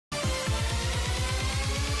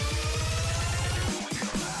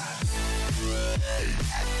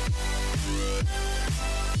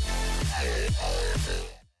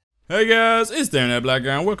Hey guys, it's Darren that Black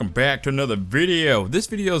Guy and welcome back to another video. This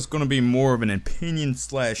video is going to be more of an opinion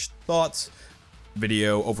slash thoughts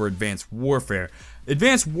video over Advanced Warfare.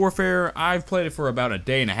 Advanced Warfare, I've played it for about a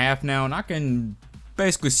day and a half now, and I can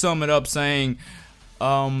basically sum it up saying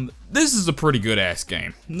this is a pretty good ass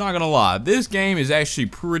game. Not gonna lie, this game is actually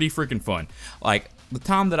pretty freaking fun. Like, the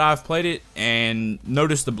time that I've played it and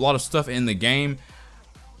noticed a lot of stuff in the game,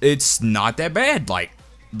 it's not that bad. Like,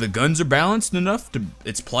 the guns are balanced enough to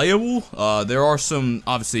it's playable. There are some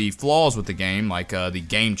obviously flaws with the game, like the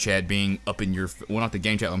game chat being up in your well, not the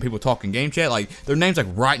game chat, when people talk in game chat, like their name's like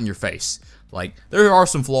right in your face. Like, there are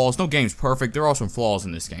some flaws. No game's perfect. There are some flaws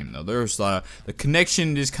in this game though. There's the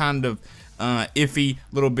connection is kind of iffy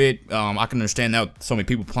a little bit. I can understand that with so many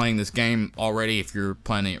people playing this game already. If you're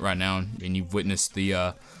playing it right now and you've witnessed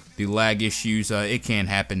the lag issues, it can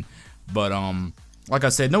happen. But like I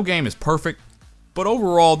said, no game is perfect. But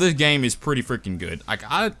overall, this game is pretty freaking good. Like,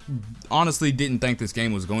 I honestly didn't think this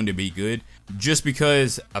game was going to be good just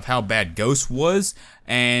because of how bad Ghost was.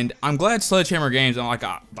 And I'm glad Sledgehammer Games,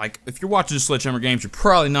 like if you're watching Sledgehammer Games, you're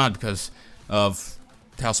probably not because of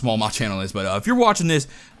how small my channel is. But if you're watching this,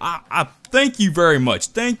 I thank you very much.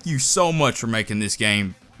 Thank you so much for making this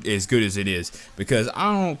game as good as it is. Because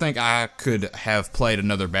I don't think I could have played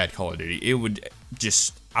another bad Call of Duty. It would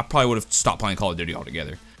just, I probably would have stopped playing Call of Duty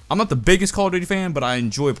altogether. I'm not the biggest Call of Duty fan, but I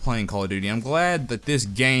enjoy playing Call of Duty. I'm glad that this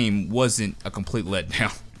game wasn't a complete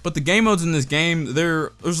letdown. But the game modes in this game,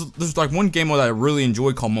 there's like one game mode that I really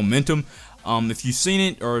enjoy called Momentum. If you've seen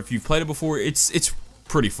it or if you've played it before, it's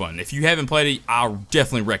pretty fun. If you haven't played it, I'll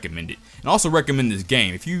definitely recommend it. And also recommend this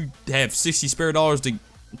game. If you have 60 spare dollars to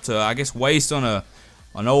I guess waste on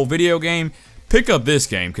an old video game, pick up this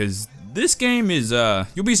game, because this game is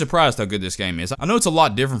you'll be surprised how good this game is. I know it's a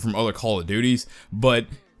lot different from other Call of Duties, but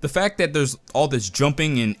the fact that there's all this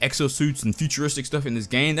jumping and exosuits and futuristic stuff in this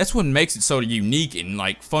game, that's what makes it so unique and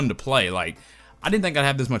like fun to play. Like, I didn't think I'd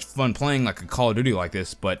have this much fun playing like a Call of Duty like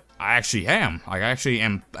this, but I actually am. Like, I actually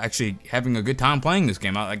am having a good time playing this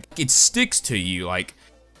game. Like, it sticks to you. Like,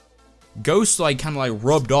 Ghost like kind of like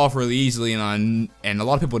rubbed off really easily, and a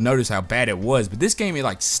lot of people notice how bad it was. But this game, it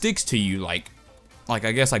like sticks to you. Like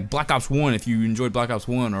I guess like Black Ops 1, if you enjoyed Black Ops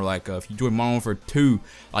 1, or like if you enjoyed Modern Warfare 2,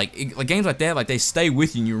 like games like that, like they stay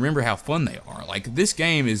with you and you remember how fun they are. Like, this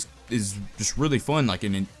game is just really fun, like,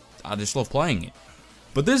 and I just love playing it.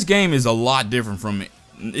 But this game is a lot different from it.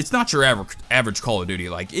 It's not your average Call of Duty.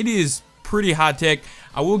 Like, it is pretty high tech.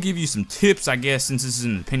 I will give you some tips, I guess, since this is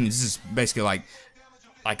an opinion. This is basically like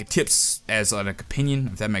a tips as an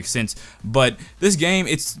opinion, if that makes sense. But this game,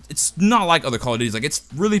 it's not like other Call of Duties. Like, it's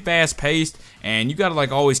really fast paced, and you gotta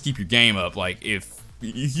like always keep your game up. Like, if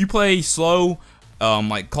you play slow,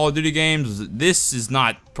 like Call of Duty games, this is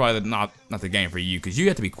probably not the game for you, because you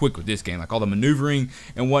have to be quick with this game. Like, all the maneuvering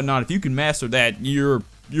and whatnot, if you can master that, you're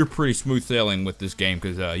pretty smooth sailing with this game,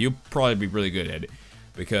 because you'll probably be really good at it.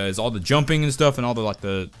 Because all the jumping and stuff and all the like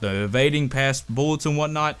the evading past bullets and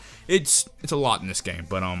whatnot, it's a lot in this game.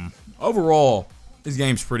 But overall, this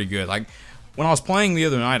game's pretty good. Like, when I was playing the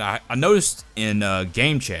other night, I noticed in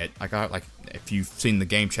game chat, like if you've seen the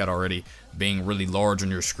game chat already being really large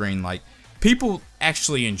on your screen, like, people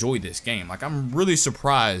actually enjoy this game. Like, I'm really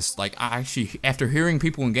surprised. Like, I actually, after hearing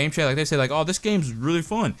people in game chat, like, they say like, oh, this game's really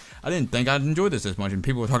fun. I didn't think I'd enjoy this as much. And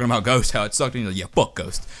people were talking about Ghost, how it sucked, and like, yeah, fuck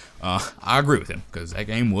Ghost. I agree with him, because that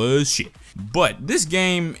game was shit. But this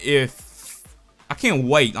game, I can't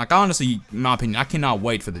wait. Like, honestly, in my opinion, I cannot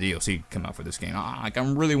wait for the DLC to come out for this game. I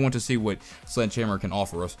really want to see what Sledgehammer can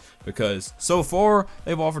offer us, because so far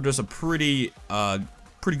they've offered us a pretty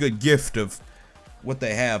good gift of what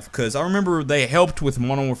they have. Because I remember they helped with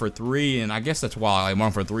Modern Warfare 3, and I guess that's why like,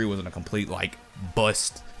 Modern Warfare 3 wasn't a complete like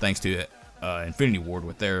bust, thanks to Infinity Ward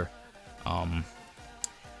with their I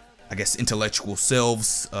guess intellectual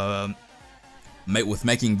selves with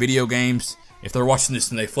making video games. If they're watching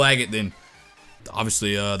this and they flag it, then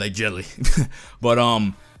obviously they jelly.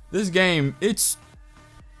 But this game, it's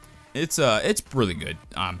really good.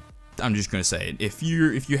 I'm just gonna say it. If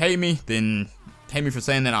you hate me, then hate me for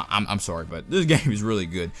saying that. I'm sorry, but this game is really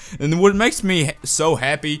good. And what makes me so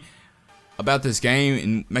happy about this game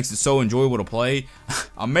and makes it so enjoyable to play,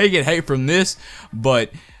 I may get hate from this,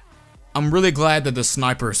 but I'm really glad that the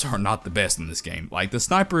snipers are not the best in this game. Like, the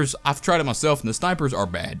snipers, I've tried it myself, and the snipers are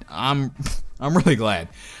bad. I'm really glad.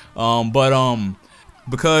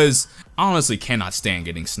 Because I honestly cannot stand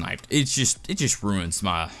getting sniped. It just ruins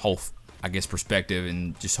my whole, I guess, perspective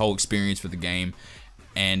and just whole experience with the game.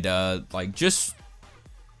 And like,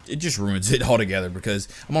 it just ruins it altogether, because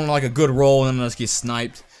I'm on like a good roll and then I just get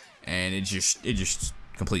sniped, and it just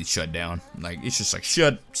completely shut down. Like, it's just like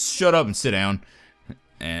shut up and sit down.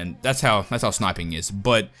 and that's how sniping is.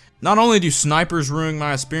 But not only do snipers ruin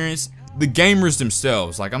my experience, the gamers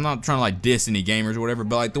themselves, like, I'm not trying to like diss any gamers or whatever,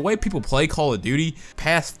 but like the way people play Call of Duty,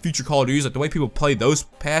 past future Call of Duties, like the way people play those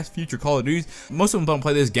past future Call of Duties, most of them don't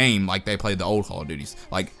play this game like they play the old Call of Duties,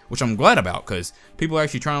 like, which I'm glad about, because people are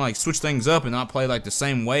actually trying to like switch things up and not play like the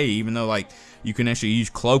same way, even though like you can actually use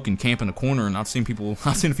cloak and camp in the corner, and I've seen a few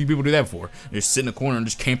people do that before. They just sit in the corner and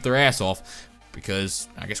just camp their ass off, because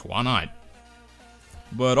I guess why not?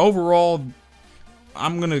 But overall,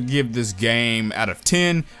 I'm gonna give this game out of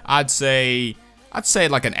 10. I'd say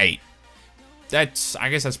like an 8. I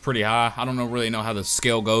guess that's pretty high. I don't really know how the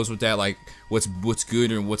scale goes with that, like what's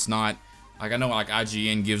good and what's not. Like I know like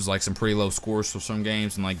IGN gives like some pretty low scores for some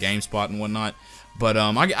games and like GameSpot and whatnot. But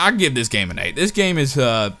I give this game an 8. This game is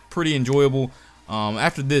pretty enjoyable.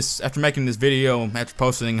 After making this video, after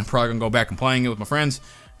posting, I'm probably gonna go back and playing it with my friends,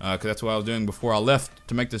 because that's what I was doing before I left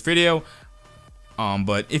to make this video.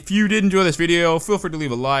 But if you did enjoy this video, feel free to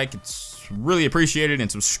leave a like. It's really appreciated,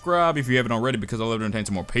 and subscribe if you haven't already, because I love to entertain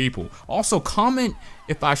some more people. Also, comment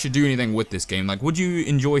if I should do anything with this game. Like, would you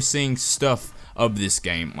enjoy seeing stuff of this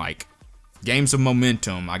game, like games of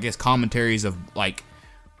momentum? I guess commentaries of like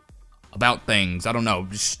about things. I don't know.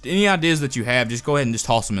 Just any ideas that you have, just go ahead and just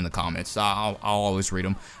toss them in the comments. I'll always read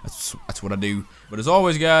them. That's what I do. But as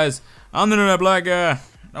always, guys, I'm the Internet Black Guy.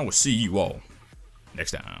 I will see you all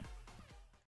next time.